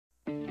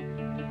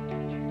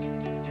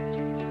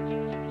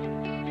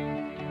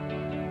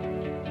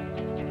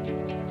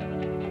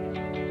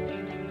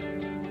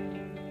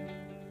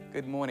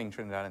Good morning,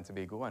 Trinidad and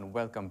Tobago, and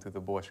welcome to the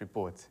Bourse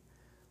Report.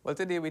 Well,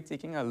 today we're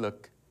taking a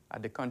look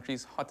at the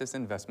country's hottest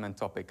investment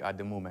topic at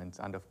the moment,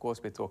 and of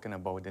course we're talking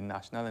about the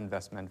National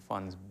Investment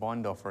Fund's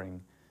bond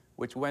offering,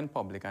 which went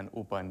public and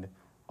opened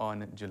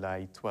on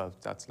July 12th,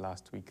 that's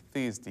last week,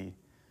 Thursday.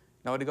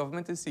 Now, the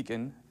government is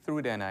seeking,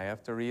 through the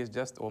NIF, to raise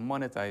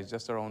monetize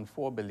just around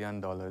 $4 billion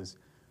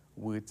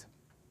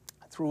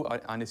through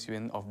an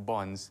issuing of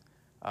bonds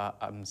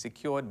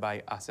secured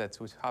by assets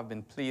which have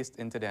been placed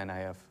into the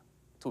NIF,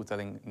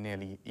 totaling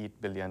nearly $8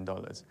 billion.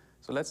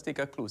 So let's take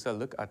a closer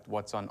look at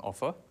what's on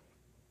offer.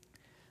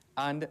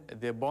 And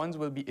the bonds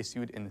will be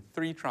issued in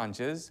 3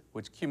 tranches,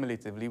 which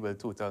cumulatively will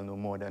total no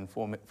more than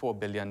 $4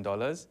 billion.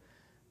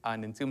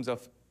 And in terms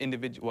of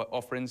individual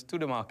offerings to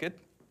the market,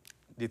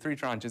 the 3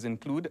 tranches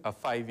include a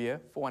 5-year,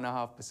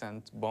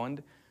 4.5%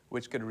 bond,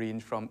 which could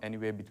range from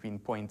anywhere between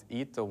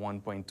 $0.8 to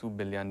 $1.2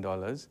 billion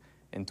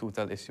in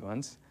total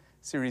issuance.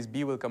 Series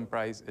B will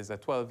comprise is a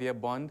 12-year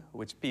bond,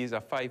 which pays a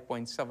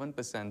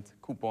 5.7%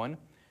 coupon,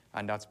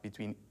 and that's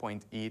between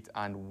 $0.8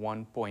 and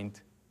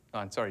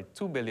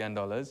 $2 billion.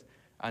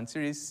 And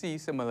Series C,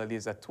 similarly,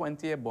 is a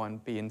 20-year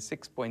bond paying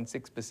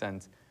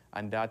 6.6%,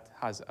 and that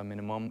has a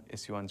minimum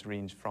issuance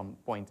range from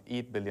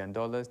 $0.8 billion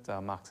to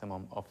a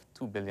maximum of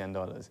 $2 billion.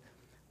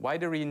 Why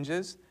the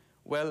ranges?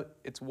 Well,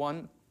 it's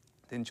one,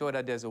 to ensure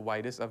that there's the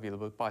widest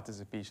available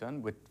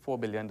participation, with $4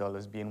 billion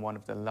being one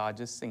of the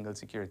largest single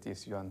security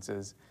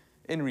issuances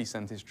in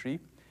recent history,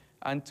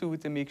 and 2,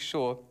 to make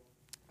sure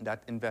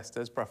that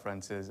investors'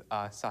 preferences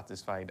are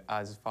satisfied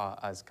as far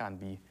as can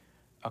be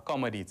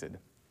accommodated.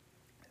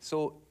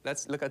 So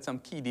let's look at some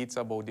key dates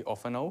about the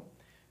offer now.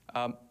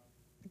 The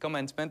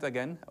commencement,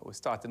 again, was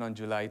started on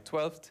July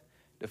 12th.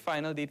 The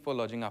final date for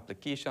lodging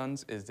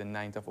applications is the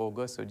 9th of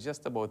August, so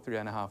just about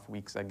 3.5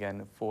 weeks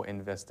again for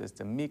investors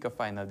to make a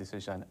final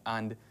decision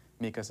and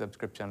make a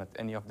subscription at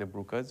any of the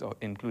brokers, or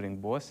including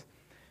Bourse.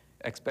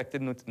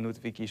 Expected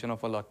notification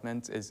of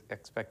allotments is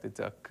expected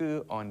to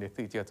occur on the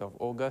 30th of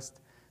August,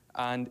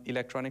 and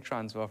electronic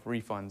transfer of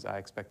refunds are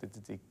expected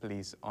to take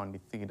place on the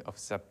 3rd of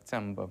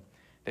September.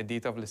 The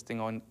date of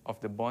listing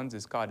of the bonds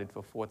is carded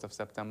for 4th of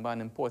September,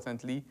 and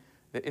importantly,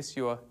 the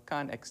issuer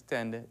can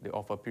extend the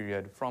offer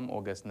period from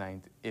August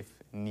 9th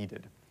if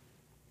needed.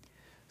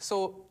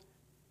 So,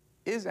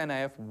 is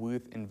NIF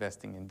worth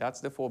investing in? That's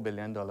the $4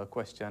 billion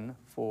question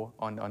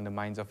on the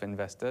minds of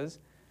investors.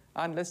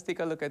 And let's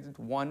take a look at it,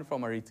 one,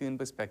 from a return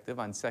perspective,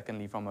 and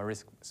secondly, from a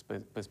risk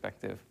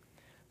perspective.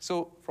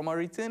 So from a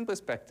return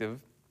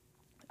perspective,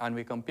 and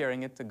we're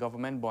comparing it to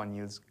government bond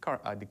yields,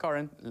 the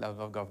current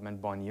level of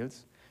government bond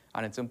yields,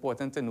 and it's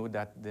important to note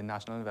that the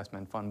National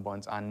Investment Fund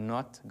bonds are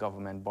not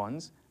government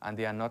bonds, and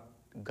they are not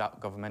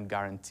government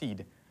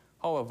guaranteed.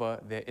 However,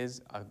 there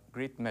is a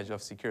great measure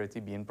of security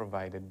being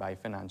provided by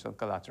financial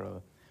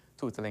collateral,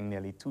 totaling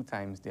nearly 2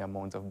 times the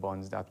amount of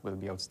bonds that will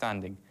be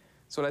outstanding.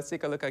 So let's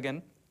take a look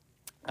again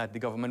at the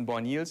government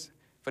bond yields.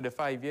 For the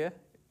 5-year,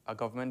 a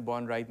government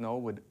bond right now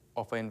would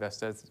offer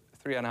investors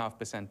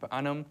 3.5% per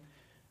annum.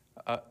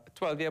 A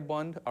 12-year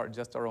bond are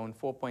just around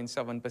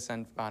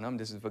 4.7% per annum.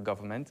 This is for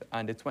government,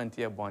 and the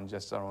 20-year bond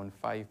just around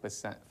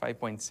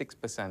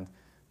 5.6%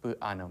 per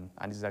annum,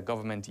 and these are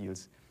government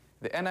yields.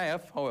 The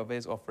NIF, however,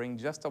 is offering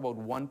just about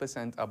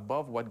 1%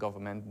 above what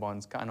government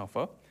bonds can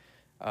offer,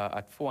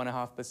 at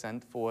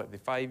 4.5% for the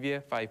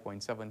 5-year,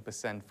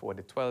 5.7% for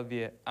the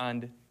 12-year,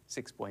 and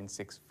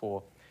 6.6%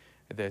 for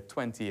the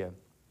 20-year.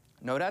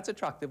 Now, that's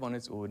attractive on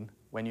its own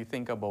when you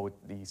think about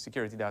the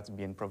security that's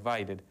being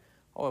provided.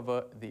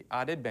 However, the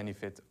added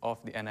benefit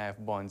of the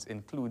NIF bonds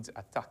includes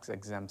a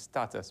tax-exempt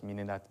status,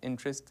 meaning that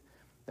interest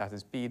that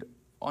is paid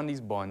on these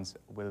bonds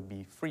will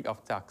be free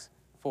of tax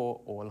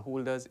for all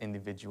holders,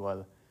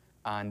 individual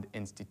and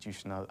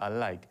institutional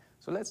alike.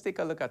 So let's take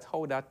a look at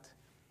how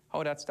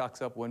that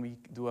stacks up when we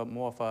do a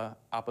more of a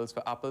apples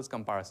for apples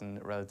comparison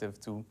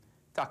relative to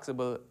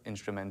taxable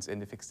instruments in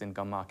the fixed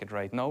income market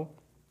right now.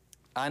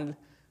 And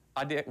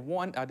at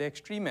the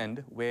extreme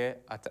end, where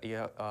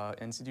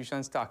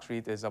institution's tax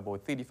rate is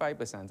about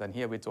 35%, and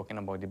here we're talking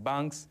about the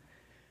banks,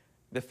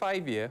 the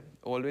 5-year,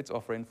 although it's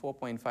offering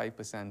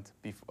 4.5%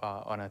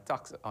 on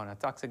a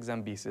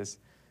tax-exempt basis,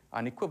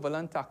 an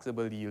equivalent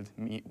taxable yield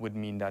would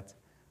mean that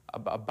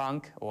a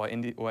bank or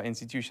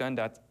institution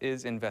that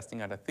is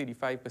investing at a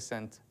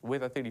 35%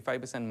 with a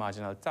 35%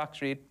 marginal tax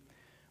rate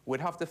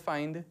would have to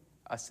find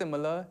a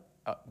similar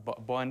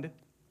bond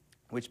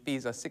which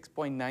pays a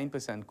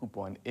 6.9%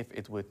 coupon if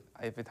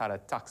it had a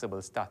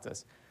taxable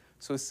status.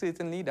 So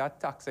certainly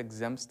that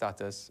tax-exempt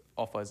status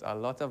offers a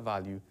lot of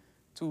value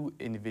to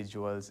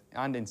individuals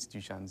and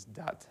institutions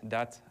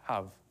that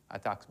have a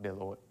tax bill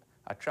or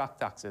attract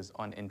taxes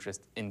on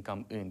interest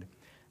income earned.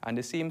 And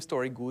the same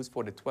story goes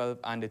for the 12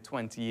 and the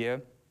 20-year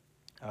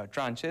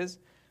tranches,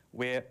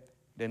 where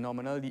the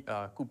nominal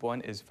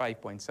coupon is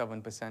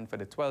 5.7% for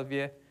the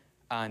 12-year,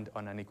 and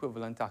on an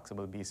equivalent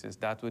taxable basis,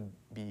 that would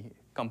be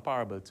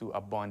comparable to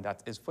a bond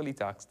that is fully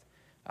taxed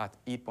at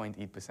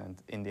 8.8%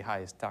 in the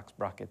highest tax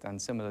bracket.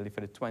 And similarly, for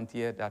the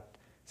 20-year, that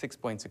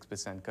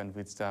 6.6%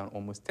 converts to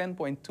almost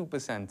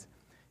 10.2%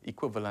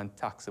 equivalent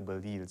taxable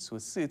yield. So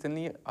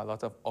certainly a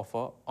lot of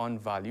offer on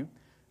value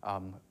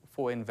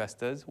for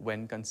investors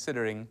when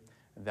considering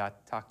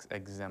that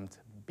tax-exempt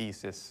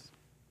basis.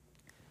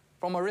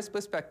 From a risk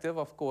perspective,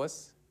 of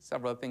course,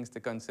 several things to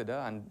consider.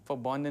 And for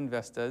bond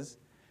investors,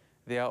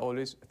 there are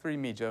always three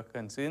major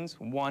concerns.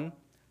 One,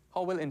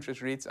 how will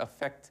interest rates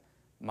affect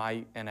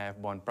my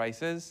NIF bond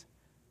prices?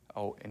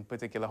 Or in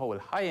particular, how will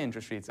high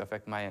interest rates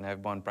affect my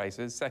NIF bond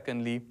prices?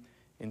 Secondly,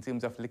 in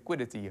terms of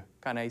liquidity,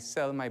 can I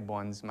sell my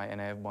bonds, my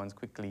NIF bonds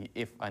quickly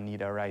if a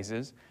need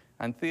arises?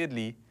 And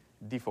thirdly,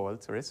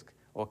 default risk,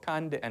 or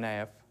can the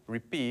NIF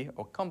repay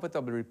or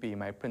comfortably repay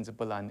my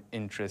principal and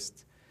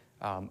interest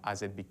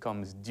as it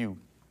becomes due?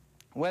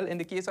 Well, in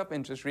the case of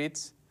interest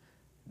rates,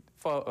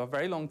 for a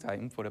very long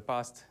time, for the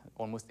past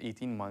almost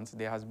 18 months,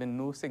 there has been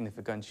no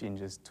significant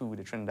changes to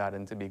the Trinidad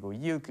and Tobago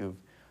yield curve.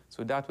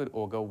 So that would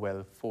augur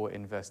well for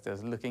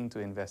investors looking to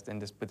invest in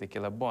this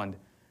particular bond.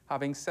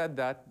 Having said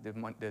that,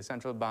 the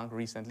central bank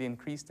recently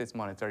increased its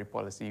monetary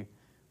policy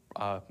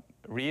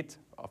rate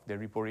of the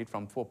repo rate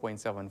from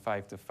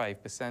 4.75 to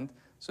 5%.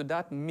 So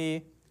that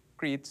may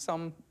create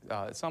some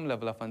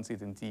level of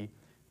uncertainty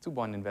to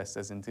bond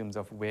investors in terms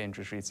of where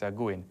interest rates are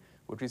going.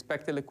 With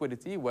respect to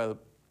liquidity, well,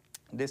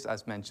 this,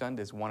 as mentioned,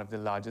 is one of the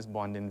largest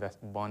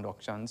bond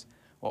auctions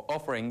or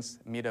offerings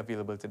made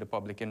available to the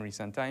public in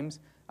recent times.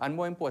 And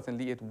more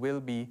importantly, it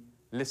will be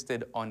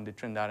listed on the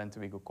Trinidad and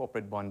Tobago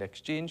Corporate Bond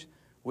Exchange,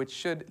 which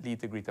should lead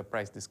to greater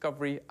price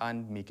discovery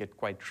and make it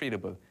quite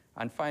tradable.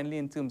 And finally,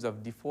 in terms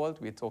of default,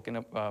 we're talking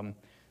about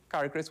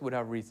CARICRIS would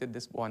have rated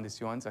this bond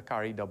issuance a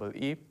CARI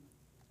AA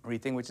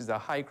rating, which is a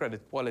high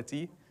credit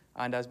quality.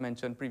 And as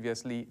mentioned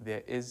previously,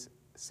 there is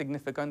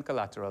significant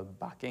collateral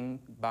backing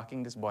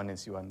this bond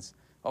issuance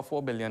of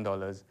 $4 billion,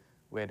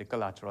 where the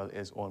collateral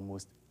is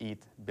almost $8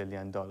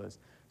 billion.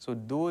 So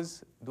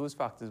those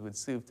factors would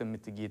serve to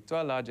mitigate,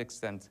 to a large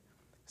extent,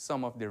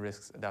 some of the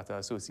risks that are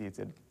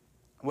associated.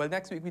 Well,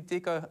 next week we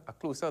take a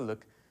closer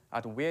look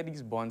at where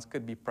these bonds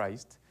could be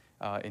priced.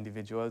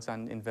 Individuals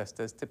and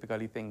investors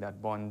typically think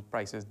that bond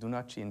prices do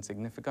not change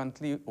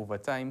significantly over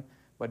time,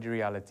 but the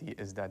reality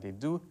is that they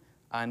do.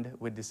 And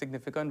with the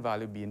significant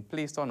value being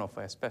placed on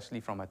offer, especially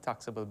from a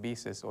taxable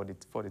basis or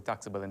for the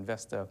taxable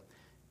investor,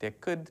 there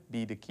could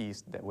be the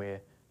case that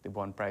where the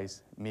bond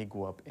price may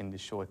go up in the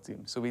short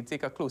term. So we'll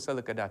take a closer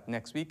look at that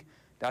next week.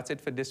 That's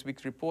it for this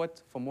week's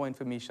report. For more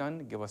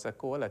information, give us a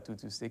call at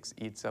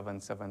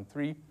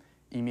 226-8773.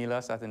 Email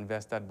us at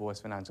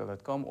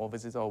invest@boursefinancial.com or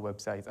visit our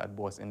website at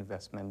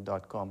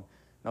bourseinvestment.com.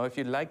 Now, if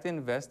you'd like to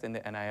invest in the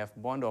NIF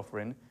bond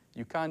offering,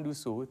 you can do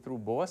so through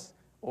Bourse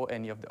or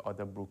any of the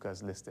other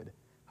brokers listed.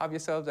 Have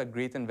yourselves a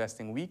great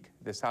investing week.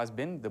 This has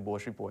been the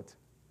Bourse Report.